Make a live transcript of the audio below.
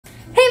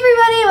Hey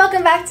everybody,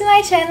 welcome back to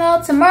my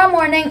channel. Tomorrow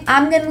morning,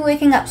 I'm going to be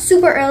waking up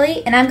super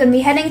early and I'm going to be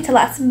heading to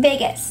Las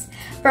Vegas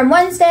from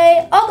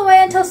Wednesday all the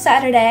way until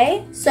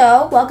Saturday.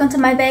 So, welcome to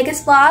my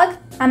Vegas vlog.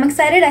 I'm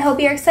excited. I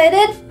hope you're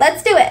excited.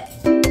 Let's do it.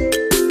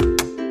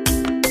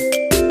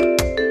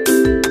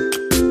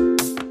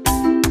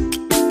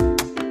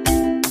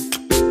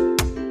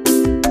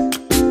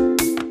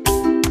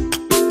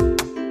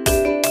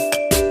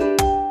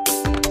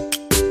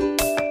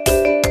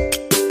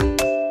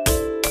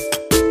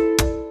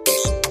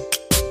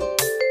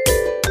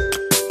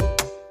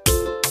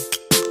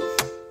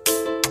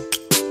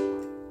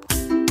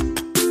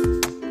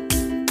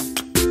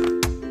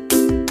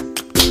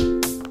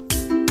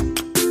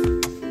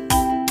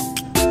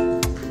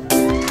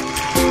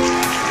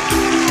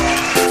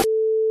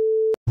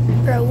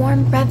 For a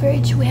warm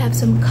beverage, we have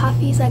some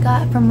coffees I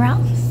got from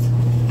Ralph's.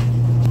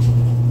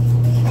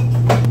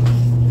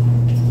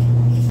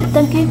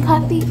 Dunkin'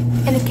 coffee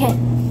and a can.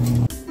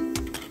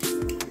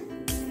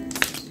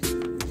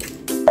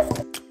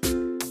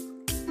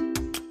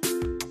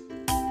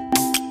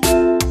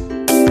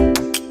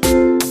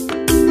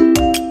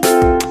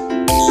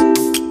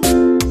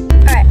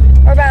 Alright,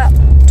 we're about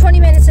 20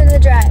 minutes into the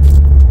drive.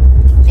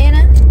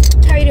 Anna,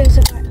 how are you doing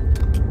so far?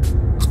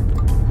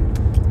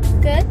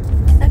 Good?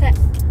 Okay.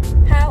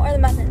 How are the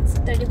muffins?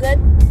 Did I do good?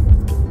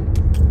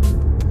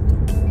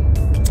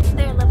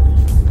 They're lovely.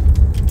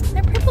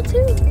 They're purple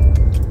too.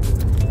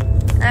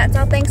 That's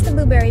all thanks to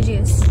blueberry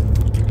juice.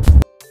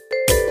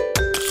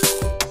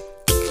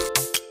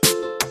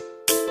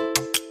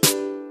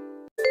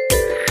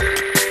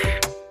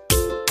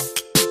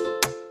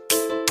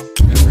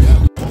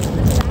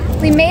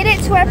 We made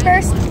it to our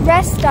first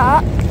rest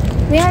stop.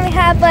 We only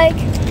have like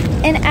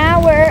an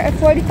hour or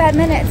 45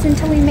 minutes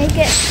until we make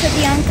it to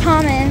the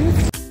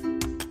Uncommons.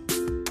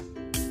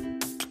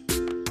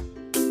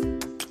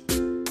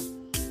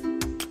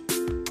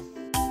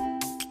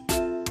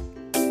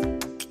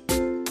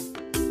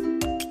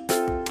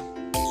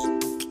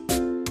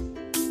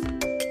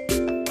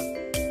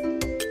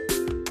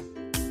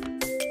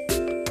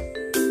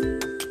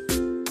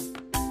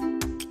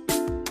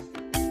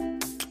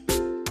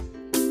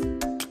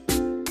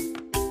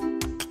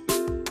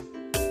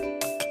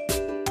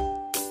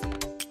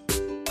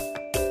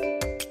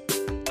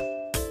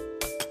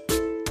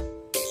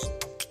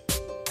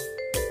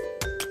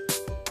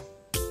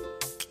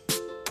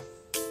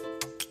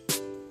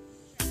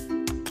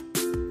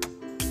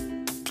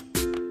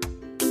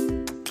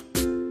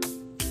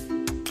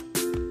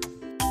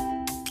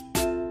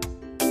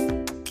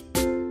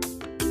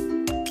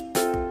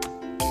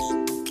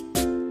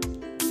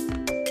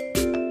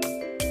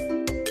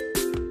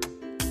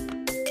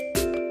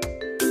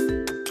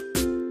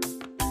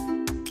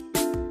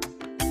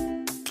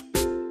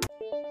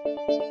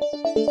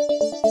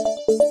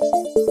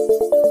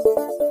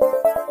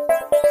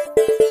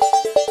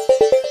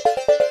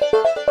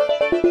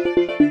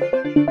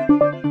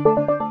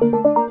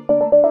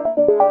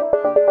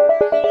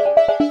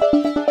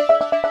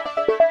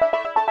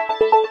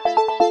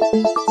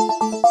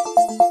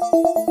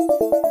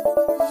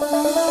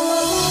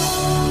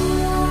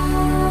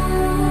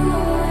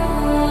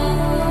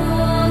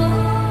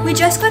 We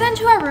just got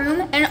into our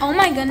room and oh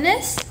my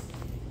goodness,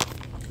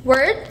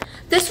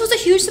 this was a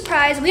huge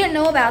surprise. We didn't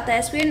know about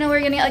this. We didn't know we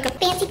were gonna get like a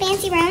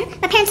fancy room.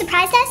 My parents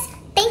surprised us.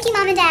 Thank you,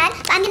 Mom and Dad.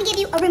 But I'm gonna give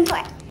you a room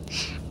tour.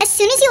 As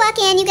soon as you walk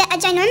in, you get a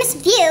ginormous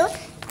view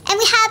and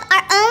we have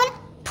our own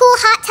pool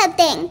hot tub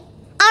thing.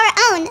 Our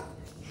own.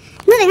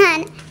 Moving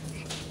on.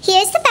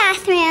 Here's the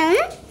bathroom.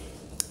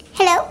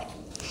 Hello.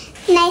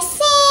 Nice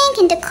sink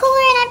and decor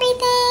and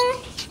everything.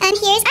 And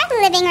here's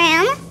our living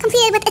room,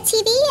 completed with a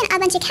TV and a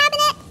bunch of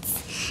cabinets.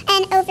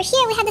 And over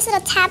here we have this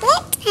little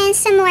tablet and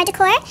some more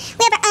decor.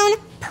 We have our own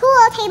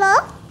pool table.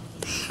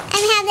 And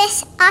we have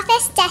this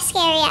office desk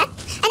area.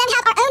 And then we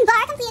have our own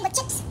bar completed with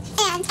chips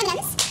and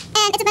M&Ms.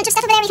 And it's a bunch of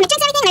stuff over there. We can make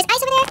drinks and everything. There's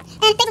ice over there.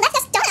 And they've left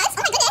us donuts.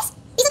 Oh my goodness.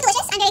 These look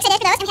delicious. I'm very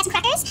excited for those. And we have some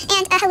crackers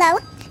and a hello.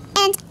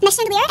 And nice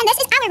chandelier. And this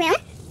is our room.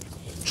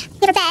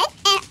 We have a bed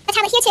and a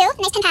tablet here too.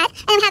 A nice pen pad.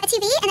 And we have a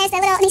TV. And there's a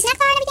little mini snack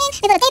bar and everything.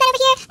 We have a little day bed over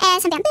here. And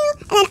some bamboo.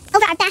 And then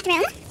over our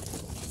bathroom,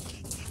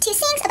 2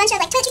 sinks, a bunch of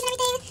like toiletries and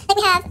everything. Like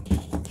we have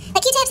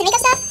like Q-tips and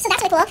makeup stuff, so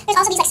that's really cool. There's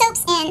also these like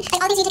soaps and like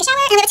all things you take a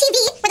shower. And we have a TV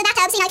for the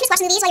bathtub, so you know you can just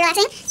watch movies while you're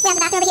relaxing. We have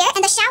the bathroom over here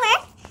and the shower.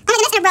 Oh my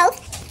goodness, and a robe.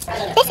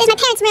 This is my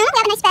parents' room. We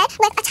have a nice bed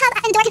with a tub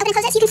and the door can open and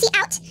close it so you can see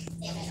out.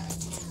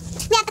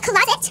 We have a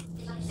closet.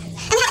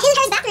 And we have his and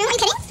hers bathroom. Are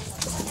you kidding?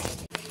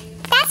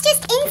 That's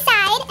just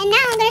inside, and now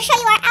I'm going to show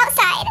you our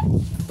outside.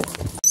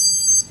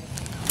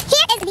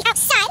 Here is the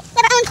outside. We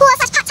have our own pool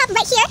 / hot tub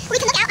right here where we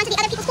can look out onto the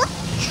other people's pool.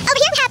 Over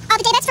here we have all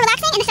the day beds for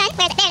relaxing in the sun.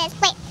 Where is it? There it is.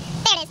 Wait,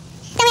 there it is.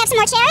 Then we have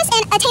some more chairs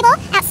and a table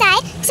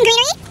outside, some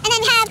greenery, and then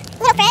we have a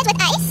little fridge with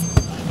ice,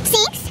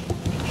 sinks,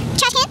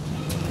 trash can,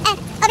 and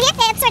over here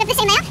they have sort of the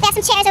same layout. They have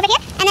some chairs over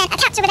here, and then a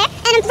couch over there,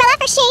 and an umbrella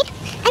for shade,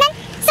 and then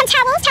some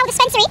towels, towel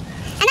dispensary,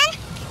 and then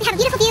we have a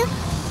beautiful view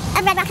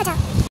of Red Rock Hotel.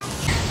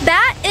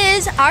 That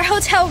is our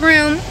hotel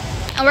room,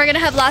 and we're gonna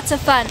have lots of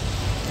fun.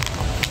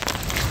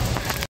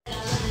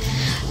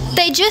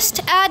 They just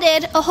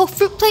added a whole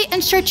fruit plate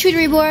and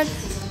charcuterie board.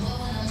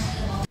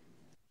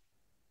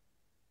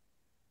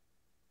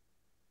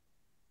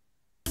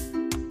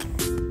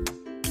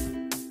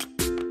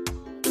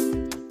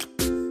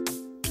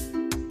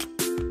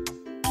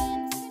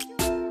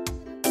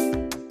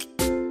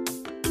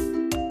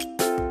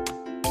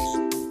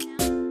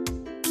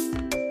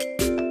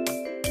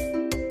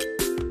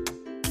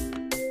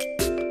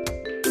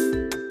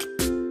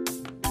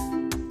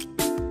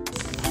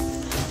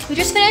 We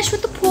just finished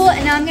with the pool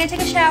and now I'm gonna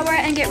take a shower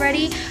and get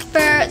ready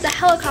for the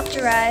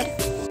helicopter ride.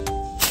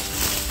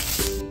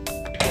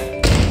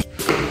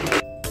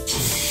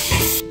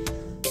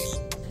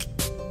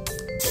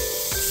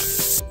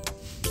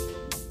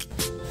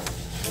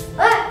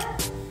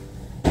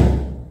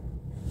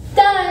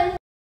 Done!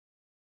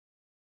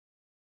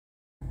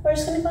 We're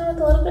just gonna go in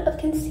with a little bit of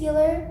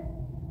concealer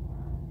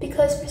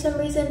because for some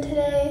reason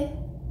today,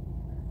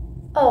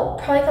 oh,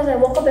 probably because I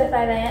woke up at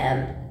 5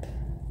 a.m.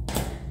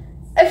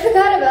 I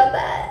forgot about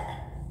that.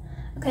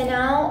 Okay,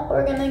 now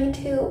we're going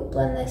to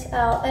blend this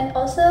out. And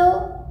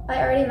also, I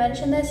already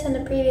mentioned this in the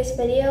previous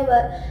video,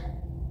 but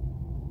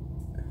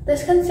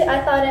this concealer,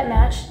 I thought it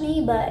matched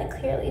me, but it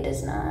clearly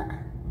does not.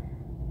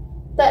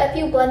 But if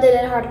you blend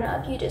it in hard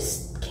enough, you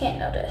just can't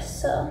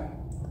notice. So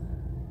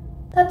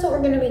that's what we're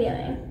going to be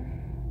doing.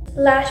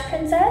 Lash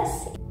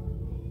Princess.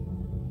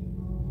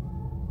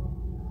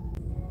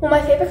 Well,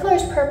 my favorite color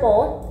is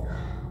purple.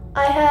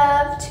 I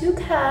have two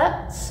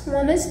cats.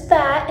 One is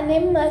fat and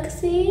named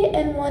Lexi,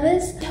 and one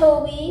is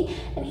Toby,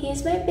 and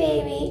he's my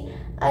baby.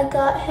 I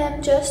got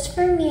him just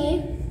for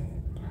me.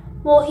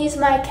 Well, he's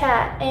my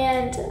cat,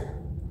 and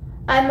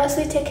I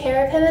mostly take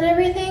care of him and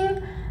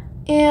everything,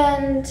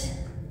 and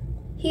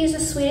he's the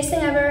sweetest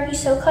thing ever.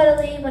 He's so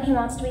cuddly when he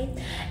wants to be,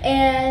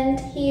 and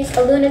he's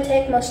a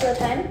lunatic most of the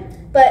time,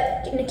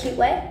 but in a cute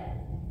way.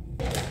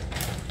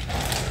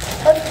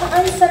 Let's put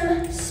on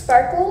some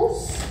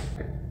sparkles.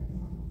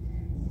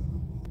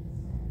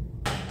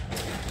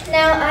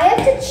 Now I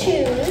have to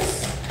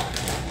choose,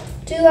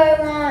 do I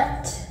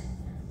want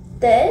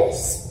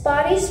this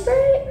body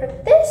spray or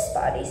this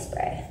body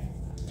spray?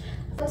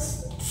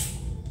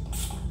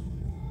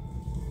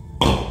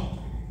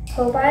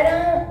 Hope I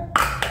don't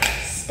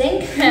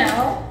stink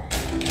now.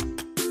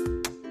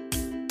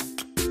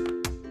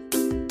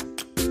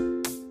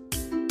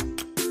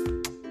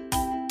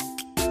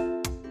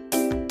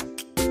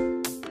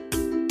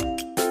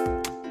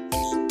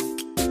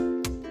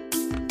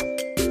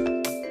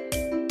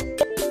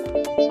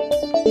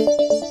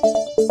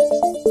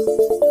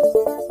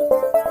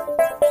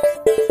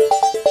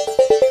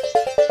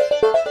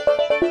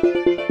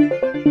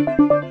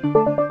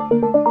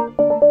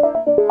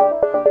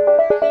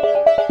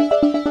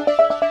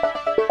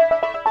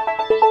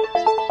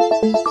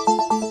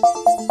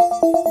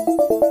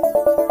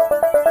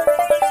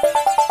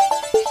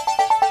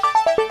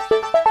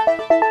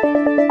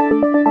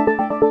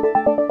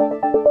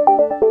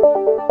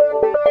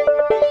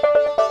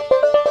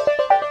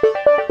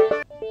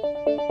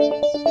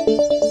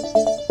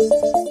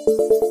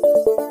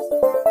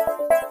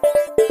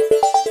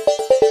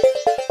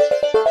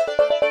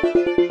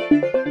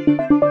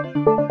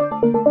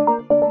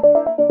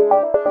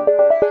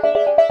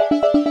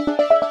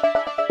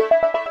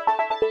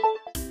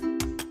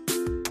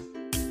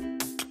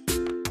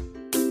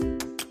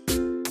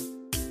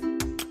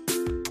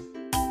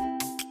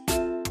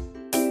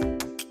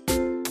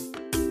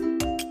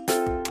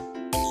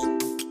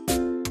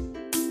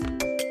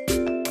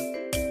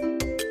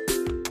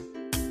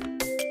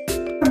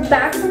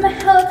 Back from the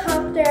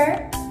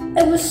helicopter.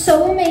 It was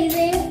so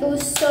amazing. It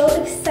was so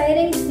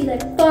exciting to be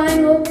like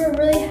flying over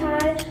really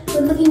high,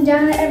 but looking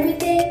down at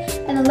everything,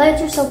 and the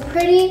lights are so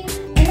pretty.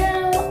 And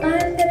now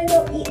I'm gonna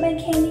go eat my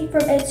candy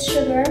from It's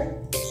Sugar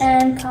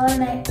and call it a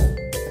night.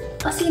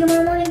 I'll see you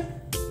tomorrow morning.